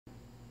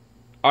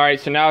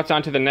Alright, so now it's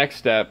on to the next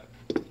step.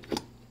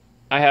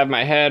 I have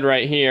my head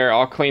right here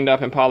all cleaned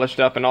up and polished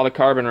up and all the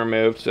carbon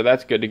removed, so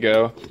that's good to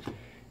go.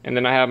 And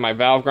then I have my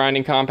valve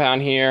grinding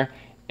compound here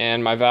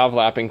and my valve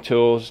lapping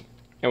tools.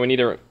 And we need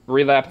to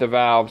relap the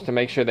valves to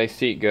make sure they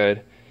seat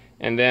good.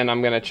 And then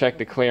I'm going to check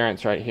the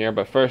clearance right here,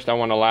 but first I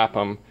want to lap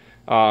them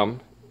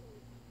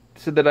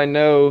so that I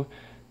know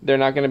they're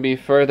not going to be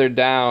further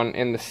down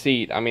in the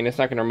seat. I mean, it's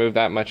not going to remove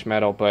that much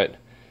metal, but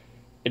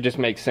it just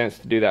makes sense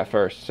to do that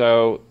first.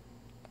 So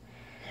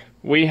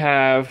we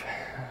have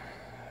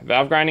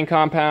valve grinding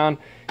compound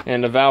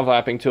and the valve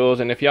lapping tools,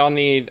 and if y'all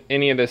need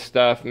any of this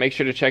stuff, make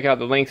sure to check out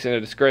the links in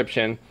the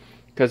description,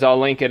 because I'll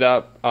link it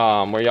up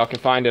where y'all can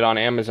find it on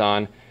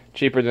Amazon,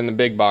 cheaper than the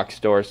big box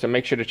stores, so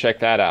make sure to check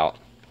that out.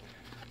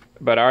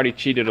 But I already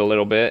cheated a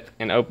little bit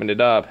and opened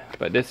it up,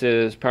 but this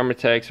is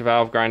Permatex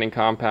valve grinding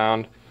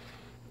compound,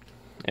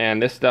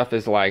 and this stuff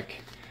is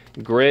like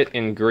grit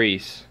and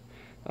grease.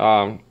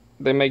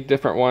 They make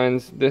different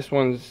ones. This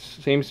one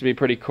seems to be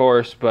pretty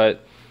coarse,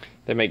 but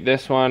they make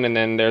this one, and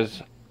then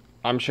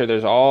I'm sure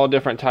there's all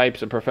different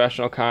types of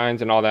professional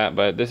kinds and all that,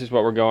 but this is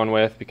what we're going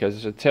with because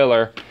it's a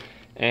tiller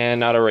and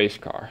not a race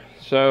car.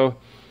 So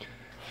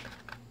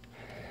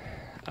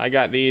I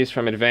got these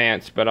from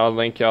Advance, but I'll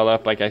link y'all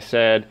up. Like I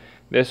said,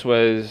 this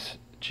was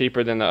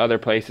cheaper than the other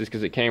places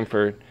because it came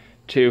for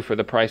 2 for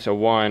the price of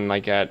 1.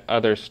 Like at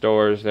other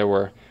stores there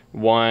were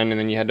 1 and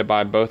then you had to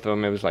buy both of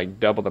them. It was like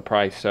double the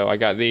price. So I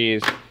got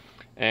these,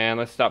 and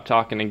let's stop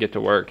talking and get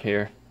to work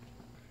here.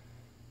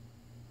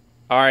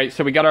 Alright,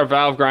 so we got our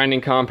valve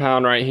grinding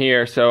compound right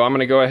here, so I'm going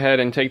to go ahead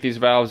and take these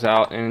valves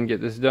out and get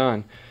this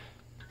done.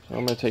 So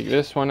I'm going to take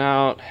this one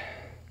out,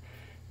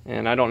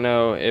 and I don't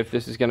know if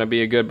this is going to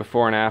be a good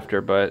before and after,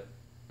 but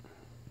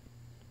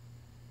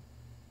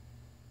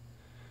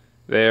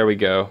there we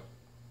go.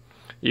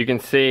 You can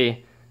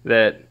see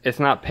that it's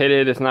not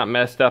pitted, it's not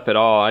messed up at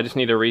all. I just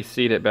need to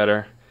reseat it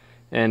better,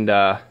 and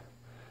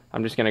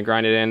I'm just going to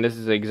grind it in. This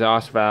is the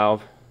exhaust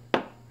valve,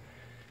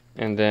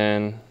 and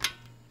then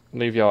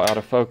leave y'all out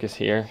of focus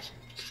here.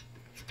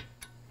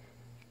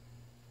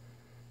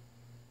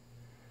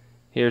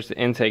 Here's the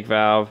intake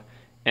valve,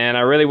 and I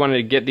really wanted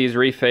to get these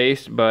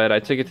refaced, but I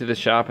took it to the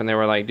shop and they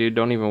were like, dude,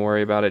 don't even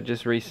worry about it,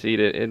 just reseat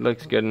it, it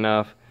looks good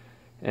enough.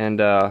 And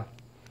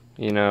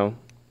you know,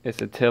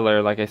 it's a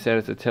tiller. Like I said,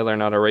 it's a tiller,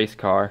 not a race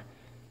car.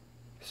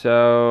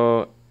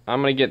 So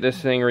I'm gonna get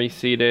this thing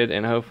reseated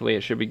and hopefully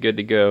it should be good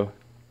to go.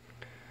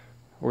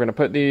 We're gonna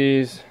put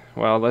these,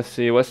 well, let's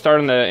see, let's start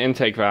on the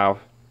intake valve.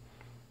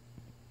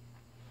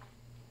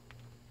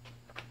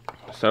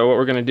 So what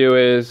we're going to do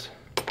is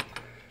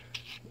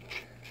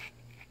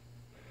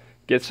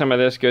get some of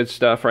this good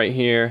stuff right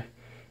here,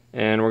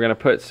 and we're going to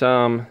put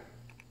some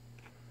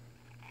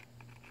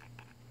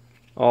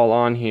all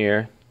on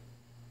here.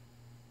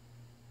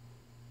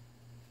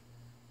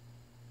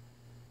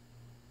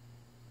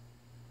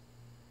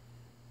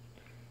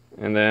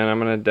 And then I'm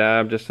going to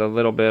dab just a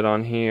little bit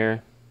on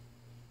here.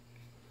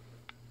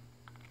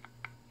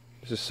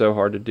 This is so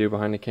hard to do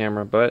behind the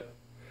camera, but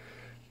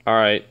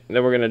alright,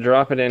 then we're going to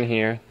drop it in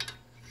here.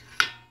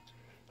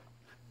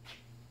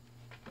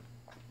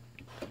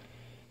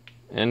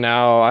 And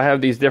now I have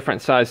these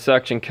different size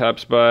suction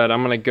cups, but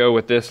I'm going to go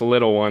with this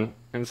little one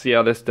and see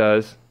how this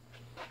does.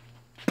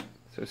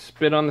 So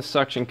spit on the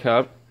suction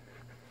cup.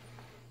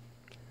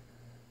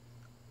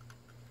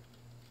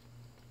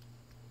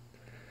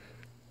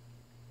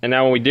 And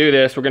now when we do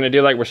this, we're going to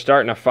do like we're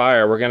starting a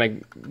fire. We're going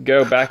to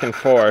go back and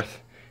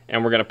forth,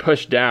 and we're going to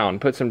push down,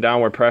 put some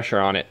downward pressure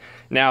on it.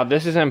 Now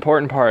this is an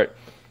important part.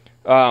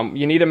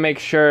 You need to make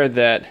sure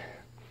that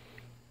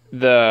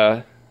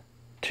the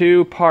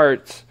 2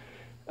 parts,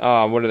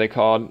 what are they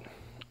called?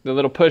 The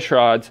little push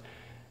rods,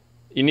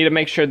 you need to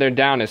make sure they're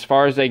down as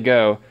far as they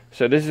go.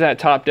 So this is at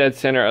top dead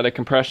center of the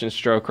compression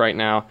stroke right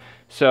now.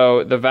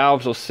 So the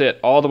valves will sit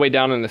all the way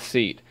down in the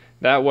seat.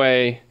 That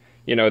way,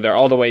 you know, they're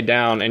all the way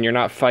down and you're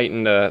not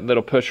fighting the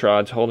little push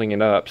rods holding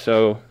it up.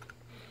 So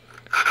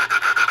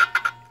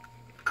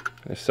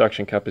this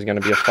suction cup is going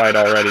to be a fight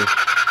already.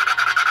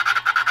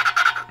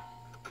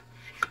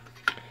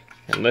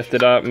 And lift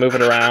it up, move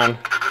it around.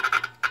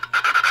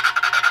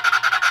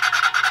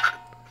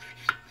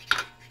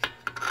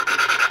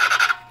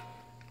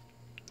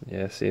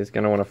 Yeah, see, it's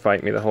going to want to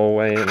fight me the whole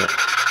way, isn't it?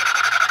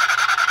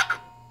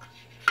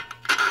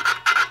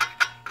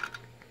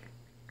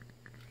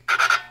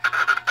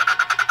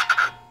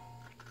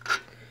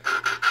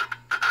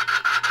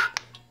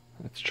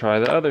 Let's try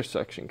the other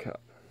suction cup.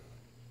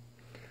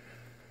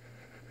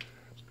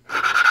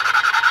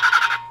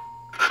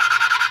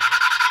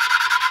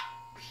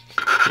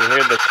 You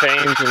hear the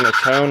change in the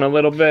tone a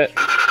little bit?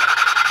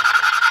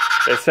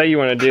 They say you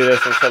want to do this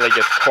until it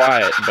gets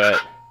quiet,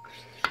 but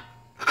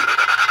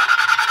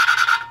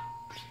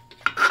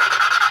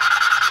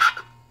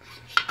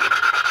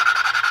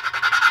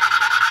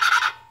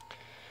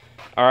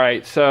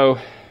alright, so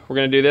we're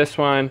going to do this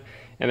one,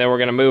 and then we're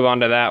going to move on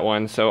to that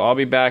one. So I'll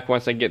be back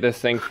once I get this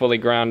thing fully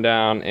ground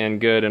down and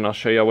good, and I'll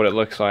show you what it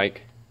looks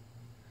like.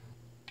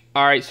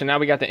 Alright, so now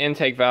we got the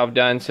intake valve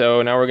done,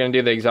 so now we're going to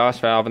do the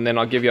exhaust valve, and then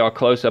I'll give you a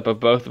close-up of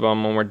both of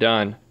them when we're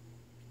done.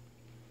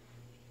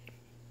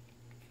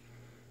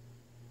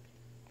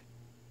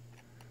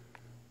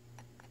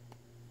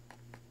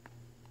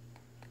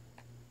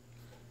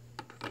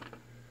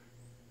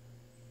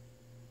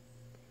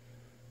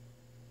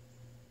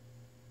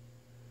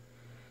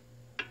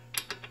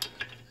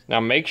 Now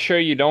make sure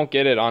you don't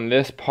get it on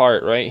this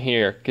part right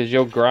here, because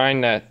you'll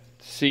grind that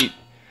seat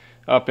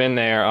up in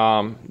there,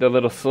 the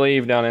little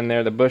sleeve down in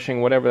there, the bushing,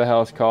 whatever the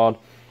hell it's called.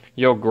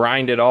 You'll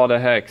grind it all to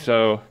heck,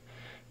 so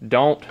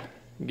don't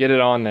get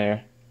it on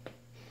there.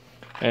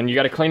 And you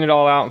got to clean it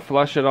all out and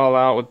flush it all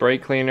out with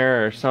brake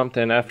cleaner or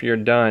something after you're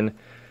done,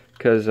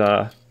 because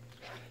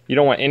you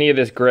don't want any of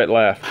this grit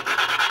left.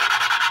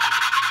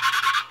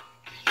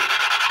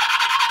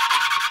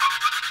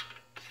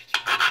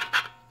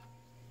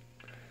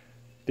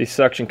 These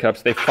suction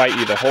cups, they fight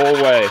you the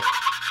whole way.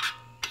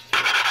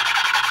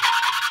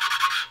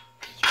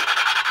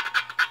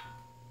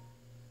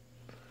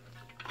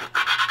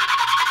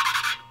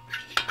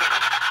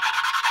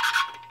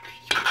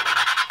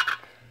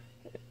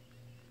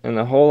 And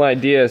the whole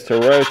idea is to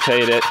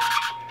rotate it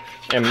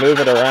and move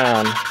it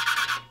around.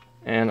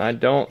 And I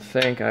don't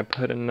think I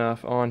put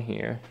enough on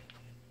here.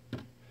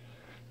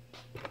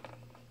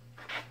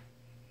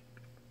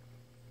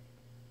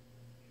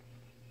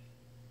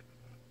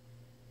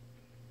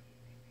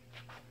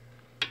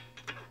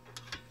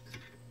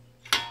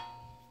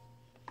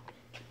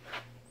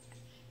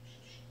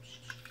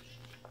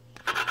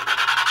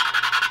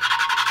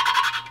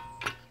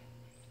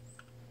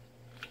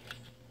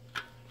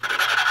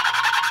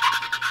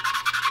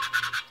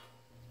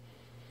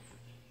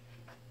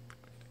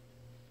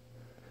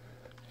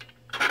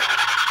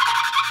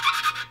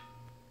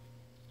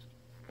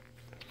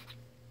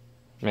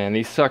 Man,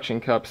 these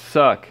suction cups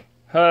suck.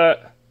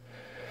 Alright,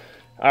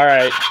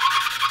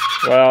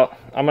 well,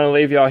 I'm going to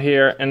leave y'all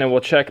here, and then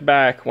we'll check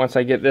back once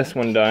I get this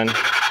one done.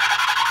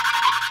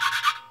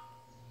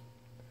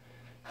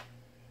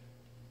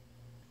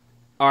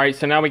 Alright,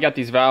 so now we got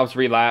these valves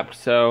relapped,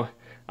 so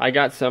I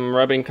got some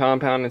rubbing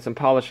compound and some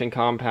polishing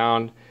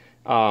compound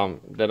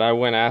that I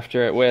went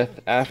after it with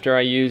after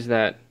I used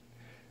that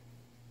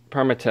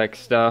Permatex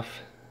stuff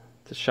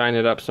to shine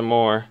it up some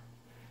more.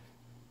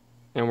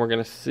 And we're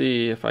going to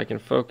see if I can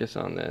focus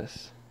on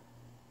this.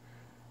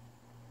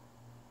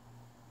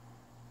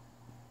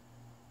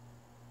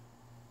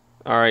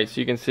 Alright,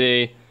 so you can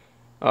see,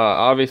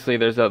 obviously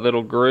there's that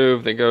little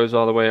groove that goes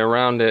all the way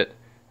around it.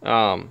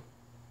 But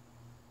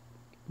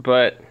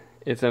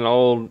it's an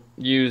old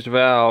used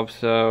valve,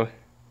 so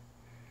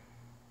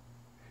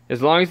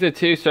as long as the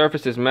two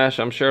surfaces mesh,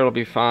 I'm sure it'll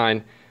be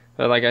fine.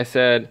 But like I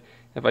said,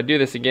 if I do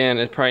this again,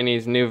 it probably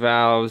needs new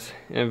valves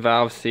and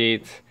valve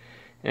seats.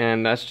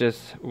 And that's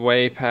just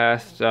way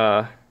past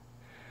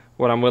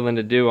what I'm willing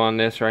to do on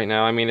this right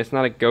now. I mean, it's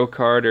not a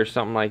go-kart or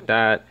something like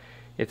that.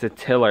 It's a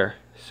tiller.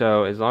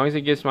 So as long as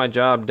it gets my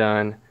job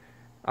done,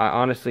 I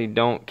honestly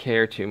don't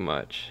care too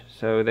much.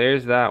 So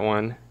there's that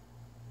one.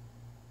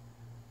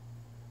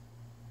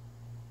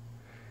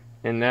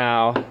 And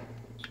now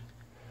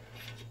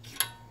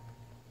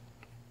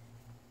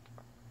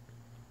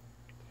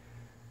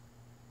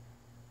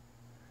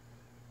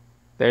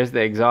there's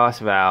the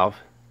exhaust valve.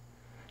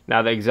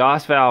 Now the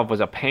exhaust valve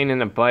was a pain in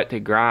the butt to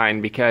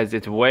grind because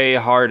it's way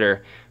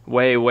harder,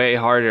 way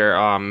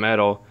harder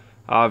metal,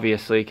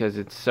 obviously, because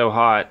it's so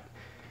hot.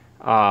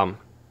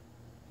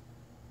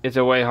 It's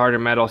a way harder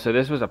metal, so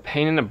this was a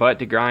pain in the butt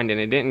to grind, and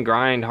it didn't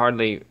grind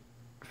hardly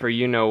for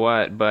you know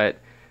what, but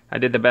I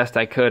did the best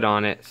I could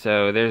on it.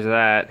 So there's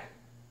that,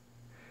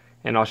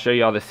 and I'll show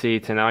you all the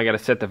seats. And now I got to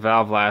set the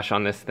valve lash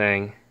on this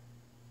thing.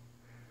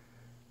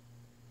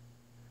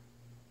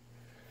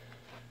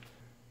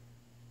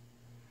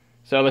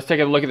 So let's take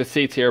a look at the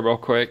seats here real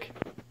quick.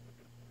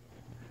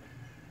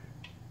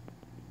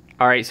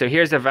 Alright, so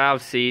here's the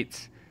valve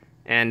seats,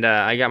 and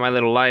I got my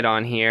little light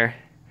on here,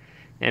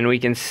 and we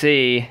can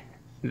see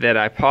that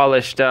I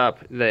polished up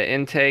the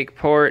intake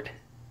port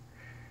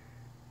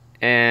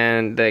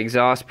and the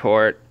exhaust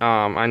port.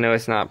 I know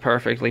it's not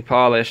perfectly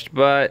polished,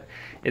 but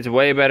it's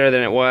way better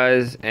than it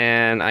was,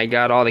 and I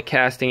got all the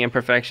casting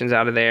imperfections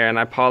out of there, and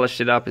I polished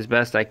it up as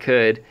best I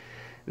could.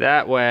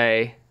 That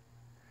way,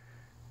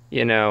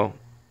 you know,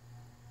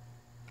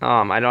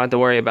 I don't have to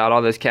worry about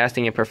all those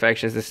casting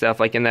imperfections and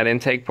stuff. Like in that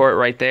intake port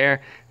right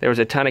there, there was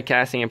a ton of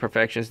casting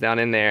imperfections down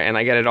in there, and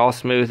I got it all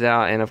smoothed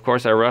out, and of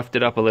course I roughed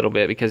it up a little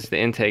bit because it's the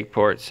intake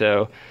port.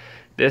 So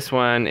this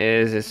one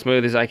is as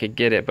smooth as I could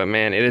get it, but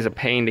man, it is a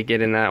pain to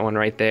get in that one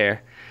right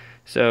there.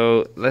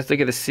 So let's look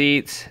at the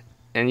seats,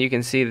 and you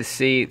can see the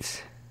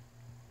seats.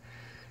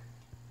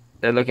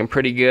 They're looking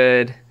pretty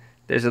good.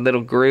 There's a little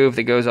groove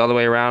that goes all the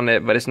way around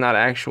it, but it's not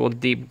actual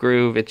deep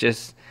groove. It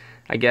just,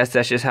 I guess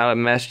that's just how it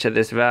meshed to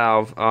this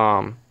valve.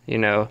 You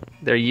know,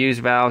 they're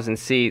used valves and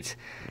seats.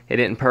 It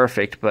isn't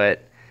perfect,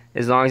 but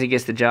as long as it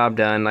gets the job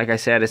done, like I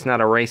said, it's not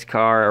a race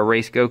car or a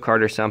race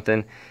go-kart or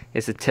something.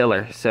 It's a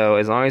tiller. So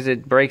as long as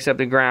it breaks up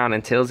the ground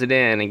and tills it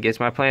in and gets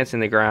my plants in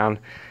the ground,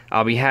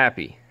 I'll be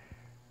happy.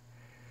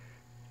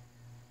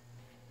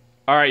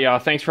 Alright y'all,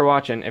 thanks for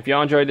watching. If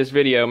y'all enjoyed this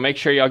video, make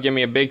sure y'all give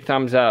me a big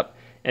thumbs up.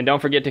 And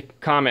don't forget to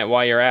comment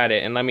while you're at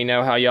it and let me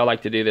know how y'all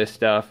like to do this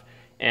stuff.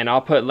 And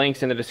I'll put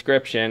links in the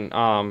description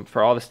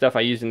for all the stuff I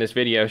use in this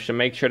video, so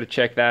make sure to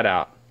check that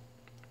out.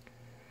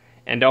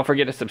 And don't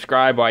forget to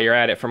subscribe while you're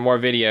at it for more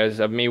videos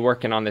of me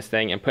working on this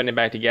thing and putting it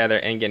back together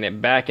and getting it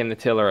back in the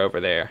tiller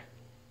over there.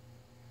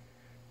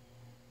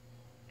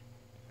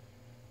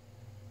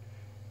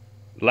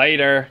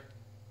 Later.